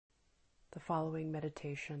The following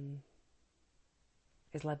meditation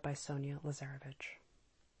is led by Sonia Lazarevich.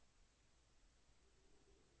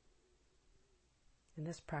 In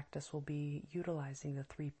this practice, we'll be utilizing the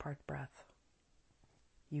three-part breath.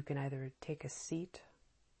 You can either take a seat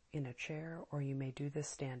in a chair or you may do this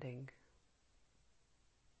standing.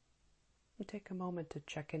 And take a moment to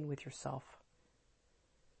check in with yourself.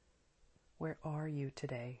 Where are you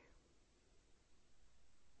today?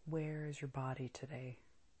 Where is your body today?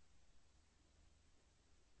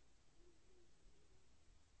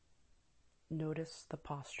 Notice the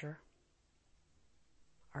posture.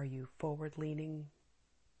 Are you forward-leaning,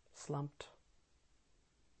 slumped?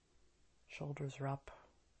 Shoulders are up.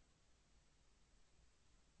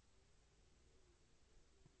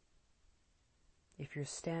 If you're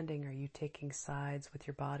standing, are you taking sides with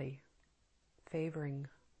your body, favoring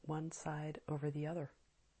one side over the other?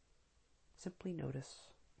 Simply notice.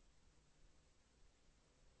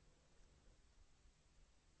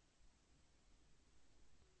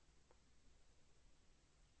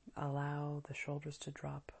 Allow the shoulders to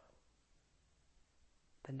drop,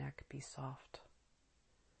 the neck be soft,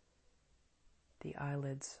 the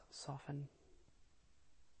eyelids soften.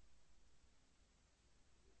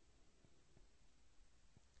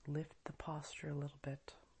 Lift the posture a little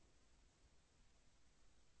bit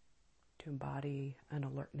to embody an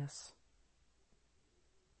alertness.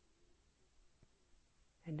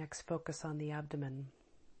 And next, focus on the abdomen.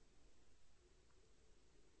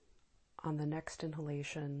 On the next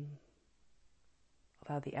inhalation,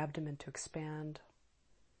 allow the abdomen to expand,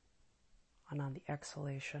 and on the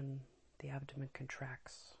exhalation, the abdomen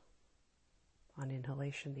contracts. On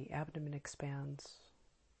inhalation, the abdomen expands.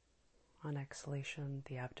 On exhalation,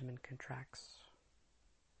 the abdomen contracts.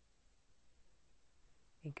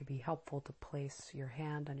 It can be helpful to place your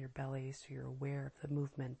hand on your belly so you're aware of the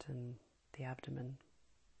movement in the abdomen.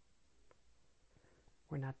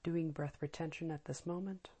 We're not doing breath retention at this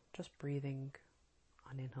moment. Just breathing.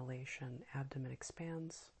 On inhalation, abdomen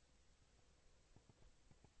expands.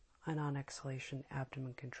 And on exhalation,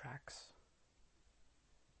 abdomen contracts.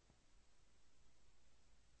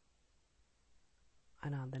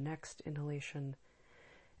 And on the next inhalation,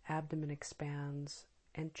 abdomen expands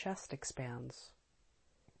and chest expands.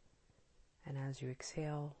 And as you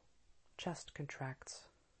exhale, chest contracts,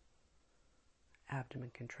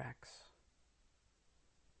 abdomen contracts.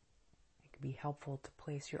 Be helpful to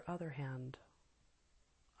place your other hand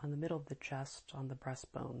on the middle of the chest, on the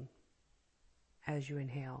breastbone. As you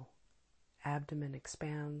inhale, abdomen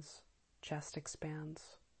expands, chest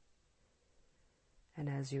expands, and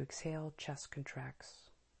as you exhale, chest contracts,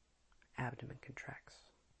 abdomen contracts.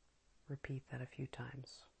 Repeat that a few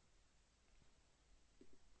times.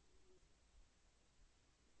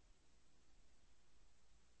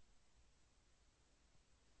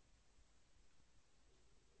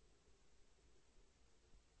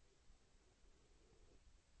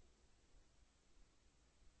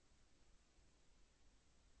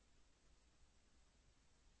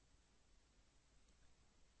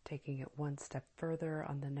 Taking it one step further,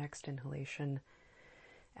 on the next inhalation,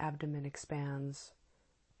 abdomen expands,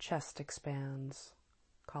 chest expands,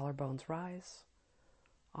 collarbones rise.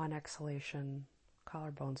 On exhalation,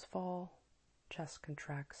 collarbones fall, chest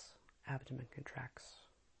contracts, abdomen contracts.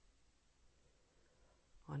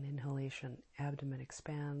 On inhalation, abdomen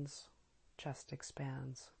expands, chest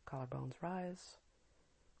expands, collarbones rise,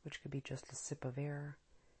 which could be just a sip of air.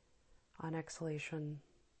 On exhalation,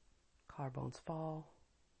 collarbones fall,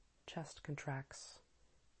 chest contracts,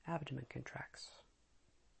 abdomen contracts.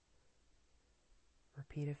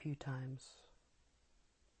 Repeat a few times.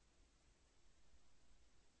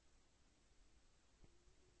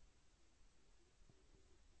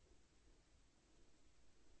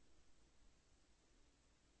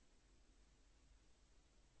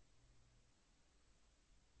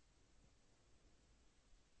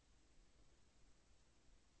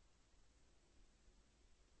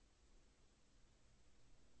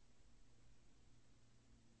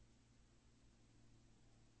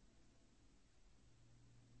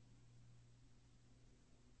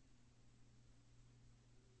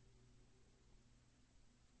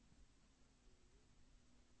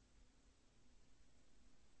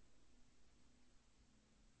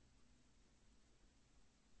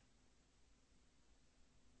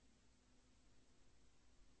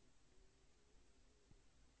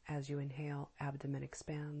 As you inhale, abdomen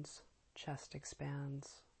expands, chest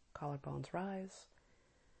expands, collarbones rise.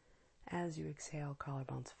 As you exhale,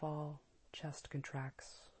 collarbones fall, chest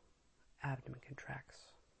contracts, abdomen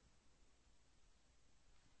contracts.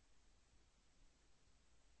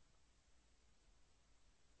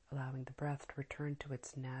 allowing the breath to return to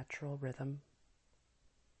its natural rhythm.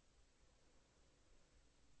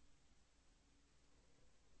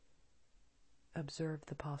 Observe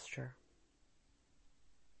the posture.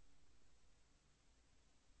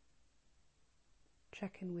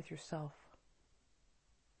 Check in with yourself.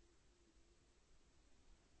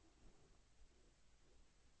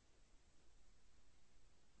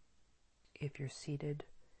 If you're seated,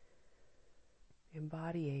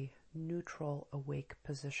 embody a neutral, awake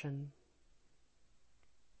position.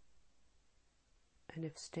 And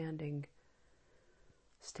if standing,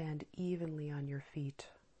 stand evenly on your feet,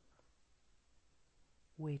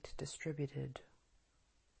 weight distributed,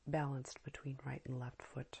 balanced between right and left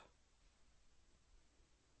foot.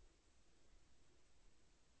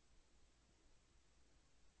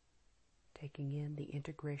 Taking in the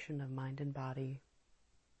integration of mind and body.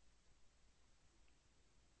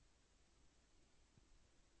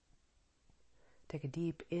 Take a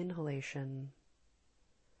deep inhalation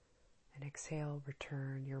and exhale,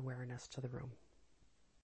 return your awareness to the room.